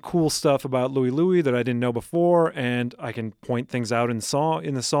some cool stuff about Louis that I didn't know before, and I can point things out in the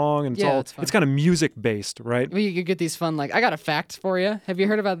song, and it's kind of music based, right? Well, you could get these fun, like, I got a fact for you. Have you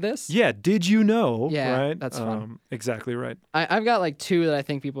heard about this? Yeah, did you know? Yeah, right? that's fun. Exactly right. I've got like two that I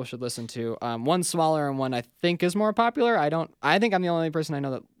think people should listen to. One smaller and one I think is more popular. I think I'm the only person I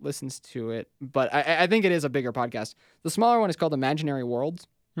know that listens to it, but I think it is a bigger podcast. The smaller one is called Imaginary Worlds.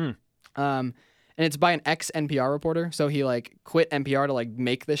 And it's by an ex-NPR reporter. So he like quit NPR to like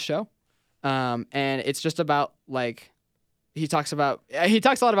make this show. And it's just about like, he talks a lot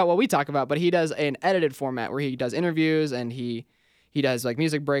about what we talk about, but he does an edited format where he does interviews and he does like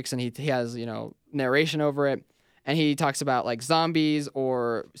music breaks and he has, narration over it. And he talks about like zombies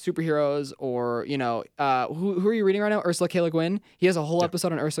or superheroes or, who are you reading right now? Ursula K. Le Guin. He has a whole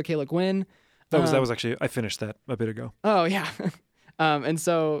episode on Ursula K. Le Guin. That was actually, I finished that a bit ago. Oh yeah. And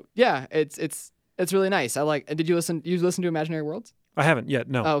so, yeah, it's really nice. I like, did you listen to Imaginary Worlds? I haven't yet.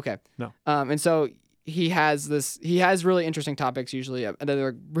 No. Oh, okay. No. And so he has really interesting topics usually, and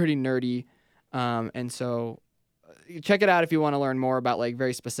they're pretty nerdy. And so check it out if you want to learn more about like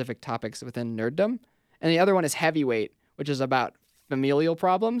very specific topics within nerddom. And the other one is Heavyweight, which is about familial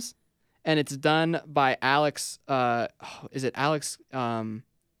problems. And it's done by Alex, is it Alex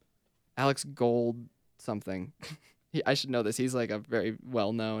Gold something? I should know this. He's like a very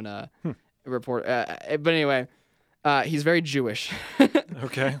well-known reporter. But anyway, he's very Jewish.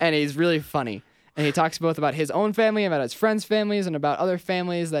 Okay. And he's really funny. And he talks both about his own family, about his friends' families, and about other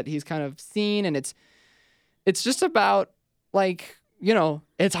families that he's kind of seen. And it's just about, like,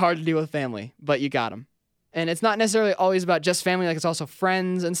 it's hard to deal with family, but you got them. And it's not necessarily always about just family. Like, it's also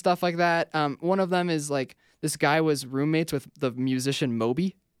friends and stuff like that. One of them is, like, this guy was roommates with the musician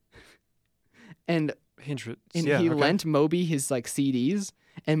Moby. And he lent Moby his like CDs,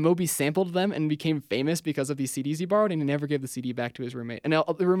 and Moby sampled them and became famous because of these CDs he borrowed, and he never gave the CD back to his roommate. And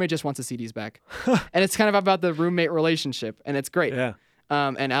the roommate just wants the CDs back. And it's kind of about the roommate relationship, and it's great. Yeah.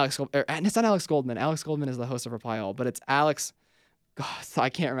 And it's not Alex Goldman. Alex Goldman is the host of Reply All, but it's Alex. God, I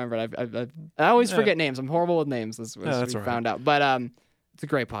can't remember it. I always forget names. I'm horrible with names. As we found out, but it's a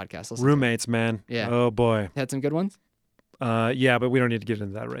great podcast. Listen Roommates, man. Yeah. Oh boy. Had some good ones. Yeah, but we don't need to get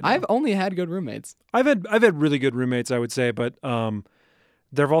into that right now. I've only had good roommates. I've had really good roommates, I would say, but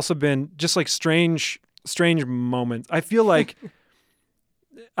there have also been just like strange moments. I feel like,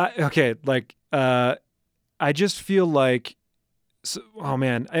 I just feel like, oh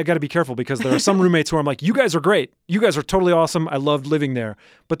man, I got to be careful because there are some roommates who I'm like, you guys are great. You guys are totally awesome. I loved living there.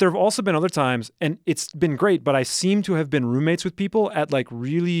 But there have also been other times, and it's been great, but I seem to have been roommates with people at like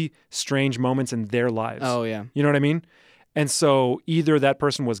really strange moments in their lives. Oh yeah. You know what I mean? And so either that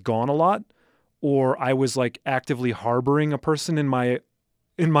person was gone a lot, or I was like actively harboring a person in my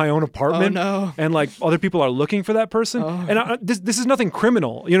own apartment. Oh no. And like other people are looking for that person. Oh. And this is nothing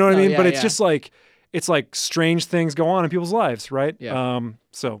criminal, you know what I mean? Yeah, but it's just like, it's like strange things go on in people's lives, right? Yeah.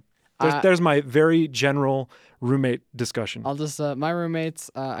 So there's my very general roommate discussion. I'll just, my roommates,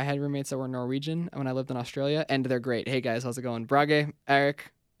 I had roommates that were Norwegian when I lived in Australia, and they're great. Hey guys, how's it going? Brage,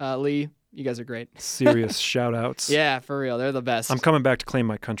 Eric, Lee, you guys are great. Serious shout outs. Yeah, for real. They're the best. I'm coming back to claim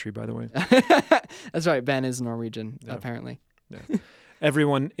my country, by the way. That's right. Ben is Norwegian, apparently. Yeah.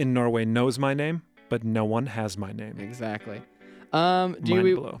 Everyone in Norway knows my name, but no one has my name. Exactly.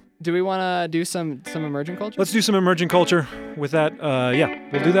 Do we want to do some emergent culture? Let's do some emergent culture. With that,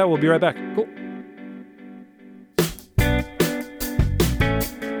 we'll do that. We'll be right back. Cool.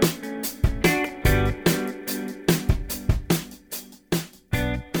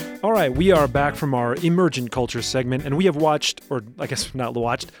 All right, we are back from our emergent culture segment, and we have watched, or I guess not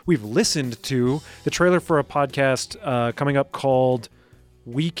watched, we've listened to the trailer for a podcast coming up called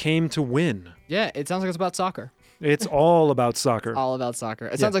We Came to Win. Yeah, it sounds like it's about soccer. It's all about soccer. All about soccer.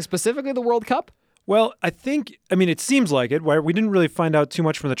 It sounds like specifically the World Cup. Well, it seems like it. We didn't really find out too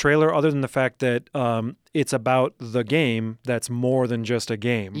much from the trailer other than the fact that it's about the game that's more than just a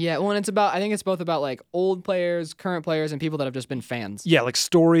game. Yeah, well, and I think it's both about like old players, current players, and people that have just been fans. Yeah, like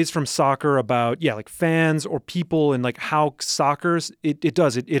stories from soccer about, like fans or people and like how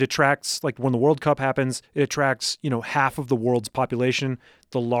it attracts, like when the World Cup happens, it attracts, half of the world's population.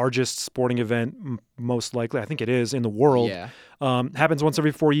 The largest sporting event, most likely, I think it is, in the world. Yeah. Happens once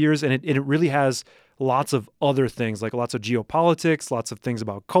every 4 years, and it really has lots of other things, like lots of geopolitics, lots of things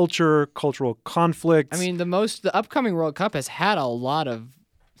about culture, cultural conflicts. I mean, the upcoming World Cup has had a lot of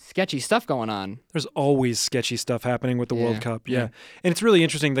sketchy stuff going on. There's always sketchy stuff happening with the World Cup, yeah. And it's really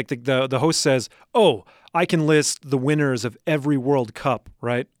interesting, like the host says, oh, I can list the winners of every World Cup,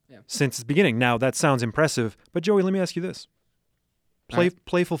 right? Yeah. Since its beginning. Now, that sounds impressive, but Joey, let me ask you this.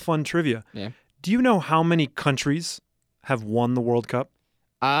 Playful, fun trivia. Yeah. Do you know how many countries have won the World Cup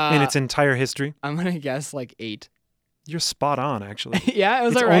in its entire history? I'm going to guess like 8. You're spot on, actually. Yeah,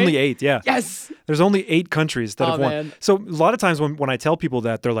 was that right? Only 8, yeah. Yes! There's only 8 countries that have won. Man. So a lot of times when I tell people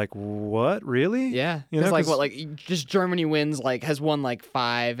that, they're like, what, really? Yeah. You know, like what, like just Germany wins, like has won like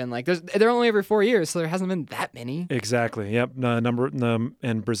 5, and like they're only every 4 years, so there hasn't been that many. Exactly, yep.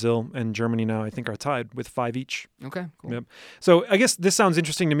 And Brazil and Germany now, I think, are tied with 5 each. Okay, cool. Yep. So I guess this sounds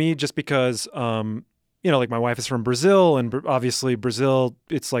interesting to me just because... like my wife is from Brazil, and obviously Brazil,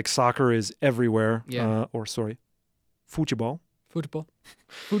 it's like soccer is everywhere. Yeah. Futebol. Football.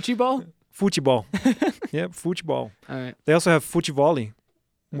 Futebol? Futebol. Yep, futebol. All right. They also have futevôlei,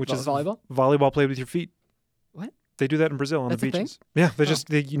 which is volleyball played with your feet. What? They do that in Brazil on That's the a thing? beaches. Yeah,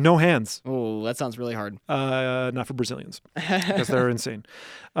 they no hands. Oh, that sounds really hard. Not for Brazilians because they're insane.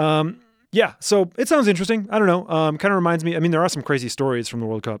 Yeah, so it sounds interesting. I don't know. Kind of reminds me. I mean, there are some crazy stories from the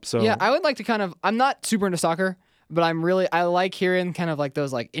World Cup. So yeah, I would like to I'm not super into soccer, but I like hearing kind of like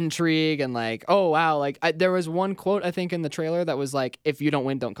those like intrigue and like, oh wow, like there was one quote I think in the trailer that was like, if you don't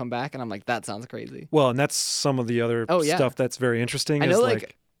win, don't come back, and I'm like, that sounds crazy. Well, and that's some of the other stuff that's very interesting. I know,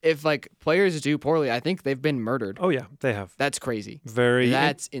 like if like players do poorly, I think they've been murdered. Oh yeah, they have. That's crazy.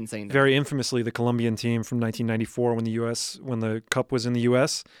 That's insane. Very infamously, the Colombian team from 1994 when the Cup was in the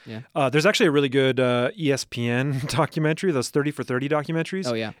U.S. Yeah. There's actually a really good ESPN documentary, those 30 for 30 documentaries.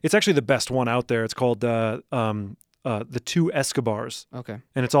 Oh yeah. It's actually the best one out there. It's called The Two Escobars. Okay.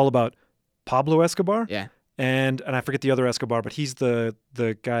 And it's all about Pablo Escobar. Yeah. And I forget the other Escobar, but he's the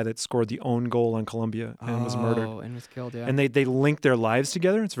guy that scored the own goal on Colombia and was murdered. Oh, and was killed, yeah. And they link their lives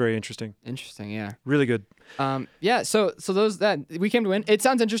together. It's very interesting. Interesting, yeah. Really good. Yeah, so those that we came to win. It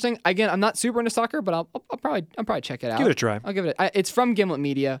sounds interesting. Again, I'm not super into soccer, but I'll probably check it out. Give it a try. I'll give it. It's from Gimlet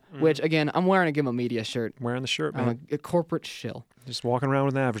Media, which again, I'm wearing a Gimlet Media shirt. Wearing the shirt, man. I'm a corporate shill. Just walking around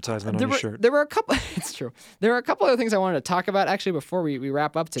with an advertisement on your shirt. There were a couple. It's true. There were a couple other things I wanted to talk about actually before we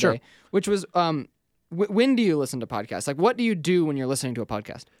wrap up today, which was when do you listen to podcasts? Like, what do you do when you're listening to a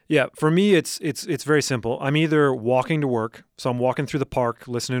podcast? Yeah, for me, it's very simple. I'm either walking to work, so I'm walking through the park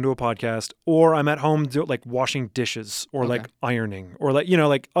listening to a podcast, or I'm at home like washing dishes or like ironing or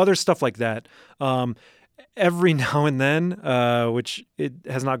like other stuff like that. Every now and then, which it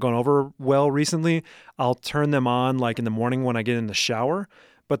has not gone over well recently, I'll turn them on like in the morning when I get in the shower.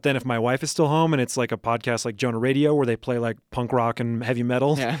 But then if my wife is still home and it's like a podcast like Jonah Radio where they play like punk rock and heavy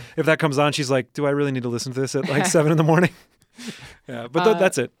metal, if that comes on, she's like, do I really need to listen to this at like 7 a.m? Yeah, but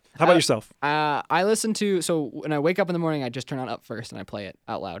that's it. How about yourself? I listen to, so when I wake up in the morning, I just turn on Up First and I play it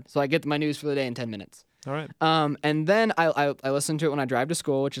out loud. So I get my news for the day in 10 minutes. All right. And then I listen to it when I drive to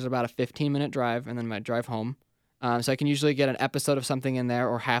school, which is about a 15-minute drive, and then I drive home. So I can usually get an episode of something in there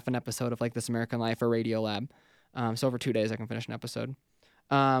or half an episode of like This American Life or Radio Lab. So over 2 days, I can finish an episode.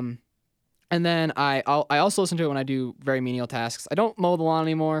 And then I also listen to it when I do very menial tasks. I don't mow the lawn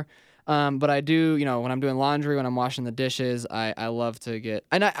anymore, but I do, when I'm doing laundry, when I'm washing the dishes, I love to get...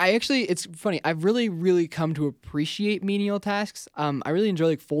 And I actually, it's funny, I've really, really come to appreciate menial tasks. I really enjoy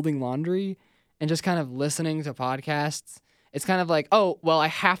like folding laundry and just kind of listening to podcasts. It's kind of like, oh, well, I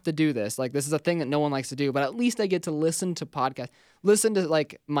have to do this. Like, this is a thing that no one likes to do, but at least I get to listen to podcasts, listen to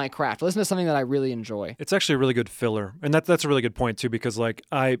like my craft, listen to something that I really enjoy. It's actually a really good filler. And that's a really good point too, because like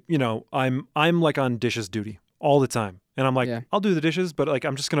I'm like on dishes duty all the time. And I'm like, I'll do the dishes, but like,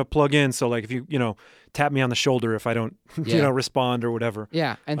 I'm just going to plug in. So like, if you tap me on the shoulder, if I don't, respond or whatever.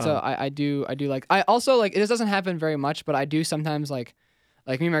 Yeah. And so I do like, I also like, this doesn't happen very much, but I do sometimes like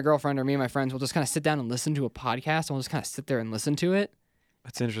me and my girlfriend or me and my friends will just kind of sit down and listen to a podcast, and we'll just kind of sit there and listen to it.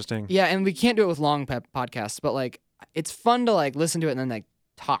 That's interesting. Yeah, and we can't do it with long podcasts, but like it's fun to like listen to it and then like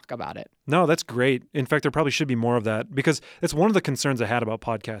talk about it. No, that's great. In fact, there probably should be more of that, because it's one of the concerns I had about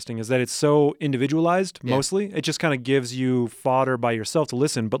podcasting is that it's so individualized mostly. It just kind of gives you fodder by yourself to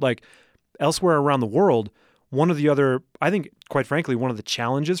listen. But like elsewhere around the world, one of the other, I think, quite frankly, one of the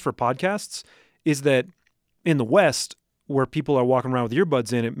challenges for podcasts is that in the West, where people are walking around with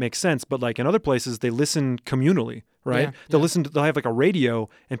earbuds in, it makes sense. But like in other places, they listen communally, right? They'll they'll have like a radio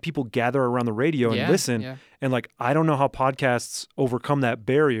and people gather around the radio and listen. Yeah. And like, I don't know how podcasts overcome that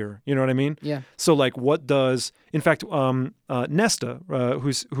barrier. You know what I mean? Yeah. So like in fact, Nesta,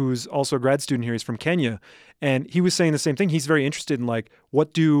 who's also a grad student here, he's from Kenya. And he was saying the same thing. He's very interested in like,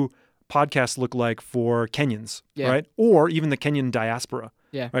 what do podcasts look like for Kenyans, right? Or even the Kenyan diaspora.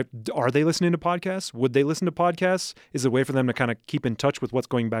 Yeah. Right. Are they listening to podcasts? Would they listen to podcasts? Is it a way for them to kind of keep in touch with what's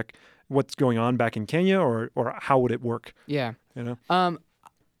going on back in Kenya, or how would it work? Yeah.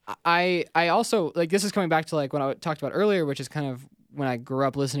 I also like, this is coming back to like what I talked about earlier, which is kind of when I grew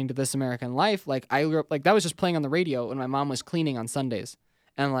up listening to This American Life. Like I grew up like that was just playing on the radio when my mom was cleaning on Sundays.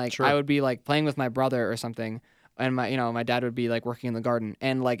 and like I would be like playing with my brother or something, and my dad would be like working in the garden,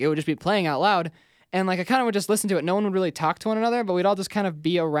 and like it would just be playing out loud. And like I kind of would just listen to it. No one would really talk to one another, but we'd all just kind of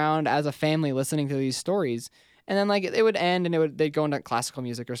be around as a family listening to these stories. And then like it would end, and they'd go into classical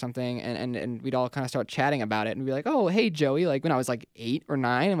music or something, and we'd all kind of start chatting about it, and be like, "Oh, hey Joey," like when I was like 8 or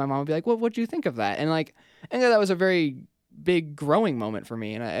 9, and my mom would be like, "Well, what'd you think of that?" And like, and that was a very big growing moment for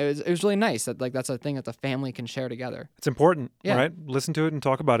me, and it was really nice that like that's a thing that the family can share together. It's important, right? Listen to it and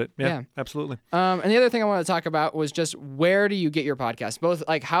talk about it. Yeah, absolutely. And the other thing I wanted to talk about was just where do you get your podcast? Both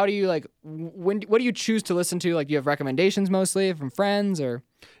like how do you like what do you choose to listen to? Like, do you have recommendations mostly from friends or?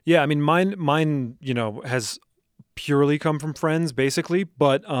 Yeah, I mean mine has purely come from friends basically,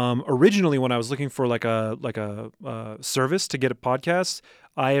 but originally when I was looking for like a service to get a podcast,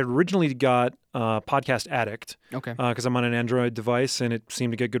 I originally got Podcast Addict, because I'm on an Android device and it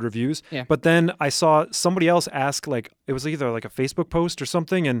seemed to get good reviews. But then I saw somebody else ask, like, it was either like a Facebook post or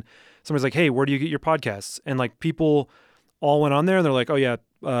something, and somebody's like, "Hey, where do you get your podcasts?" And like people all went on there and they're like, "Oh yeah,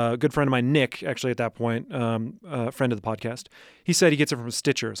 a good friend of mine, Nick, actually at that point, a friend of the podcast, he said he gets it from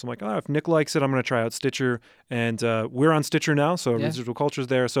Stitcher." So I'm like, "Oh, if Nick likes it, I'm going to try out Stitcher." And we're on Stitcher now, so Residual Culture's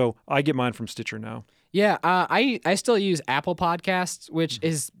there. So I get mine from Stitcher now. Yeah, I still use Apple Podcasts, which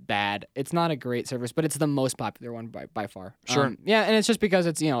is bad. It's not a great service, but it's the most popular one by far. Sure. And it's just because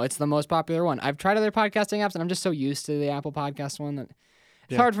it's the most popular one. I've tried other podcasting apps, and I'm just so used to the Apple Podcast one that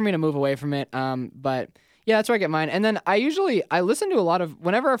it's hard for me to move away from it. But yeah, that's where I get mine. And then I listen to a lot of,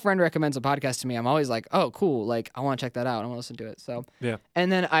 whenever a friend recommends a podcast to me, I'm always like, "Oh, cool. Like, I want to check that out. I want to listen to it." So, yeah.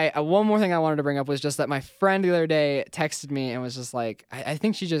 And then one more thing I wanted to bring up was just that my friend the other day texted me and was just like, I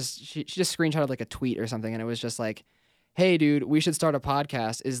think she just screenshotted like a tweet or something. And it was just like, "Hey dude, we should start a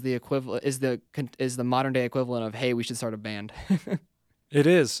podcast," is the modern day equivalent of, "Hey, we should start a band." It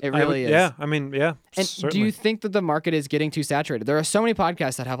is. It really is. Yeah. I mean, yeah. And certainly. Do you think that the market is getting too saturated? There are so many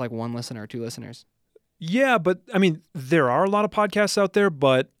podcasts that have like 1 listener or 2 listeners. Yeah, but I mean, there are a lot of podcasts out there,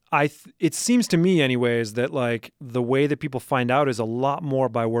 but it seems to me anyways that like the way that people find out is a lot more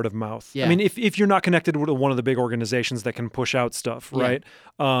by word of mouth. Yeah. I mean, if you're not connected with one of the big organizations that can push out stuff, right?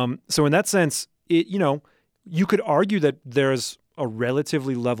 So in that sense, you could argue that there's a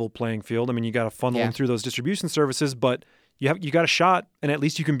relatively level playing field. I mean, you got to funnel them through those distribution services, but you got a shot, and at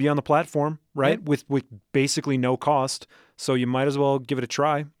least you can be on the platform, right? With basically no cost. So you might as well give it a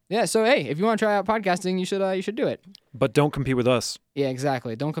try. Yeah, so hey, if you want to try out podcasting, you should do it. But don't compete with us. Yeah,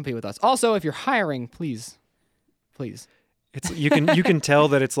 exactly. Don't compete with us. Also, if you're hiring, please. It's you can tell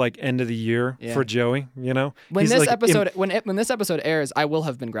that it's like end of the year for Joey, When this episode airs, I will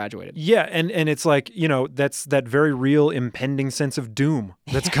have been graduated. Yeah, and it's like, that's that very real impending sense of doom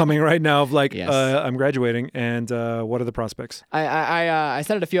that's coming right now of like I'm graduating, and what are the prospects? I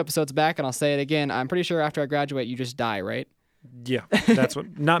said it a few episodes back, and I'll say it again. I'm pretty sure after I graduate, you just die, right? Yeah, that's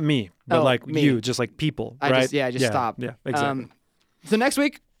what. Not me, but like me. You, just like people, right? I just stop. Yeah, exactly. So next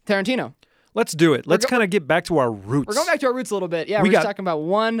week, Tarantino. Let's do it. Let's kind of get back to our roots. We're going back to our roots a little bit. Yeah, we're just talking about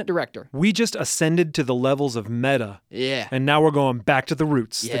one director. We just ascended to the levels of meta. Yeah. And now we're going back to the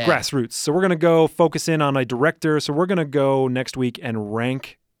roots, the grassroots. So we're going to go focus in on a director. So we're going to go next week and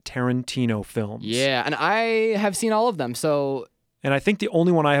rank Tarantino films. Yeah, and I have seen all of them, so... And I think the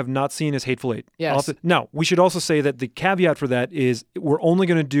only one I have not seen is Hateful Eight. Yes. Now, we should also say that the caveat for that is we're only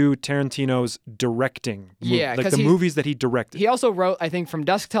going to do Tarantino's directing. Like the movies that he directed. He also wrote, I think, From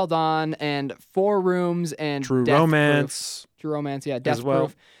Dusk Till Dawn and 4 Rooms and True Romance. True Romance, yeah, Death as well.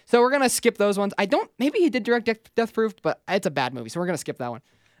 Proof. So we're going to skip those ones. Maybe he did direct Death Proof, but it's a bad movie, so we're going to skip that one.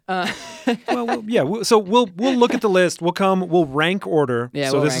 So we'll look at the list. We'll rank order. Yeah,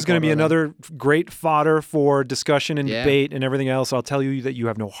 so this is going to be another great fodder for discussion and debate and everything else. I'll tell you that you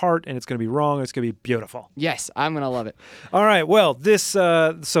have no heart, and it's going to be wrong. It's going to be beautiful. Yes, I'm going to love it. All right. Well,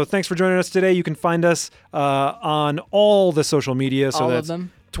 so thanks for joining us today. You can find us on all the social media. So all that's of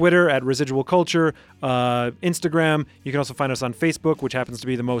them. Twitter at Residual Culture, Instagram. You can also find us on Facebook, which happens to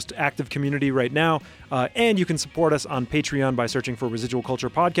be the most active community right now. And you can support us on Patreon by searching for Residual Culture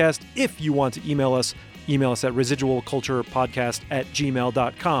Podcast. If you want to email us at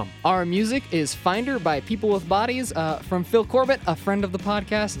residualculturepodcast@gmail.com. Our music is Finder by People with Bodies from Phil Corbett, a friend of the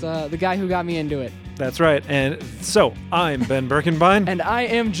podcast, the guy who got me into it. That's right. And so I'm Ben Birkenbein. And I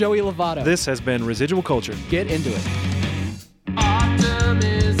am Joey Lovato. This has been Residual Culture. Get into it.